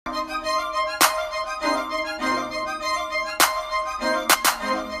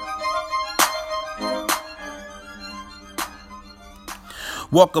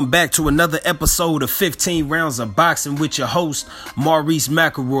Welcome back to another episode of 15 Rounds of Boxing with your host, Maurice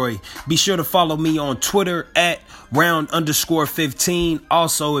McElroy. Be sure to follow me on Twitter at round_15.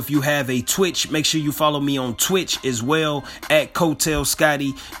 Also, if you have a Twitch, make sure you follow me on Twitch as well at Coattail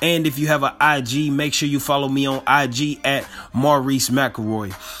Scotty. And if you have an IG, make sure you follow me on IG at Maurice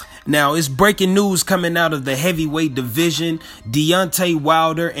McElroy. Now, it's breaking news coming out of the heavyweight division. Deontay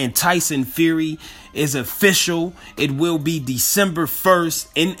Wilder and Tyson Fury is official. It will be December 1st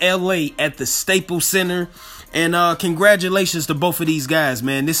in LA at the Staples Center. And congratulations to both of these guys,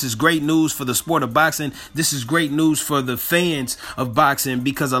 man. This is great news for the sport of boxing. This is great news for the fans of boxing,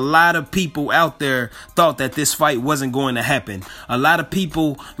 because a lot of people out there thought that this fight wasn't going to happen. A lot of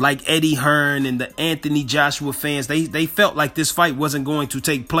people like Eddie Hearn and the Anthony Joshua fans, they felt like this fight wasn't going to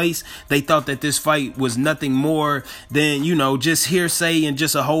take place. They thought that this fight was nothing more than, just hearsay and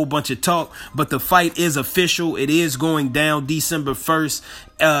just a whole bunch of talk. But the fight is official. It is going down December 1st.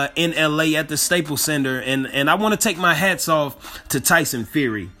 In LA at the Staples Center, and I want to take my hats off to Tyson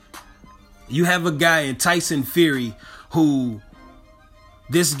Fury. You have a guy in Tyson Fury who,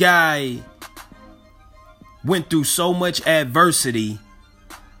 this guy went through so much adversity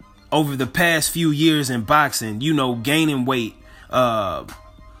over the past few years in boxing, gaining weight,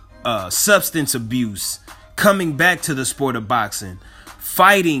 substance abuse, coming back to the sport of boxing,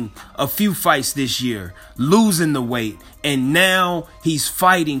 fighting a few fights this year, losing the weight, and now he's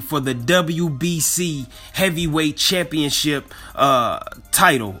fighting for the WBC heavyweight championship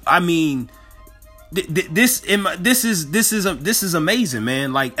title. I mean, this is amazing,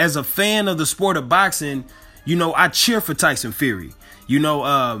 man. Like, as a fan of the sport of boxing, I cheer for Tyson Fury.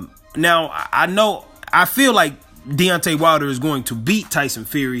 Now I feel like Deontay Wilder is going to beat Tyson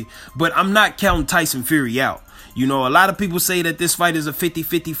Fury, but I'm not counting Tyson Fury out. A lot of people say that this fight is a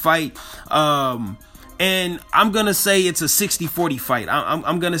 50-50 fight. And I'm going to say it's a 60-40 fight.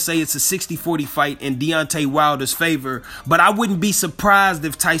 I'm going to say it's a 60-40 fight in Deontay Wilder's favor. But I wouldn't be surprised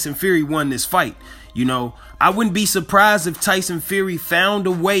if Tyson Fury won this fight. I wouldn't be surprised if Tyson Fury found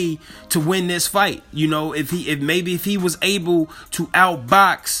a way to win this fight. If he was able to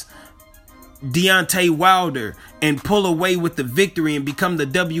outbox Deontay Wilder and pull away with the victory and become the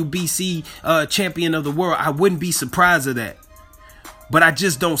WBC champion of the world, I wouldn't be surprised of that. But I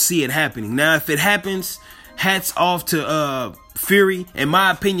just don't see it happening. Now, if it happens, hats off to Fury. In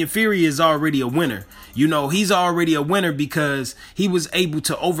my opinion, Fury is already a winner. He's already a winner because he was able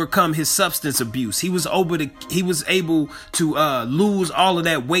to overcome his substance abuse. He was able to lose all of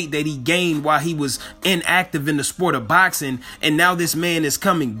that weight that he gained while he was inactive in the sport of boxing. And now this man is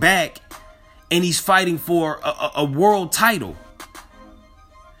coming back and he's fighting for a world title.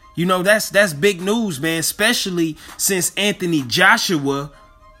 That's big news, man, especially since Anthony Joshua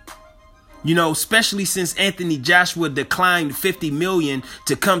declined $50 million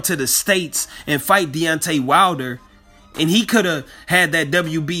to come to the States and fight Deontay Wilder. And he could have had that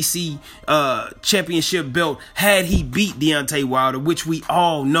WBC championship belt had he beat Deontay Wilder, which we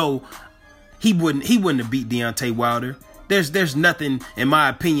all know he wouldn't have beat Deontay Wilder. There's nothing, in my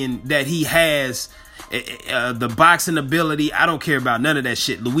opinion, that he has. The boxing ability, I don't care about none of that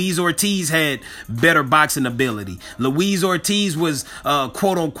shit. Luis Ortiz had better boxing ability. Luis Ortiz was,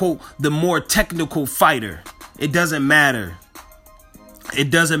 quote unquote, the more technical fighter. It doesn't matter. It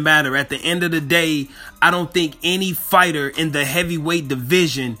doesn't matter. At the end of the day, I don't think any fighter in the heavyweight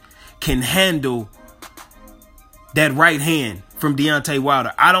division can handle that right hand from Deontay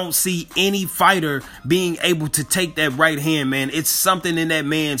Wilder. I don't see any fighter being able to take that right hand, man. It's something in that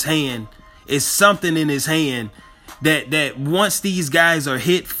man's hand. It's something in his hand that once these guys are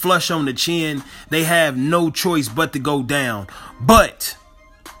hit flush on the chin, they have no choice but to go down. But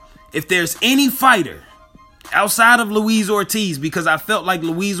if there's any fighter outside of Luis Ortiz, because I felt like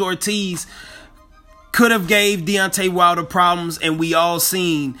Luis Ortiz could have gave Deontay Wilder problems, and we all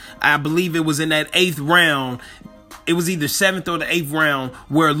seen, I believe it was in that 8th round, it was either 7th or the 8th round,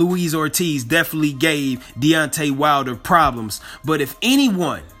 where Luis Ortiz definitely gave Deontay Wilder problems. But if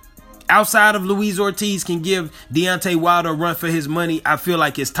anyone outside of Luis Ortiz can give Deontay Wilder a run for his money, I feel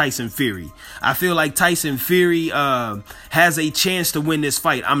like it's Tyson Fury. I feel like Tyson Fury has a chance to win this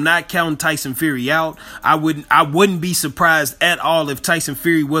fight. I'm not counting Tyson Fury out. I wouldn't be surprised at all if Tyson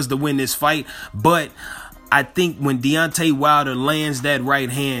Fury was to win this fight. But I think when Deontay Wilder lands that right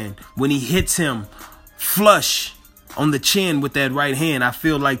hand, when he hits him flush on the chin with that right hand. I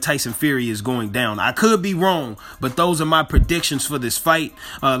feel like Tyson Fury is going down. I could be wrong, but those are my predictions for this fight.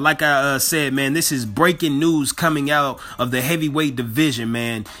 Like I said, man, this is breaking news coming out of the heavyweight division,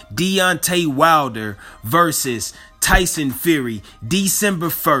 man. Deontay Wilder versus Tyson Fury, December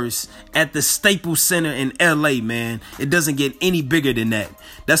 1st at the Staples Center in LA, man. It doesn't get any bigger than that.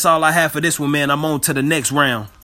 That's all I have for this one, man. I'm on to the next round.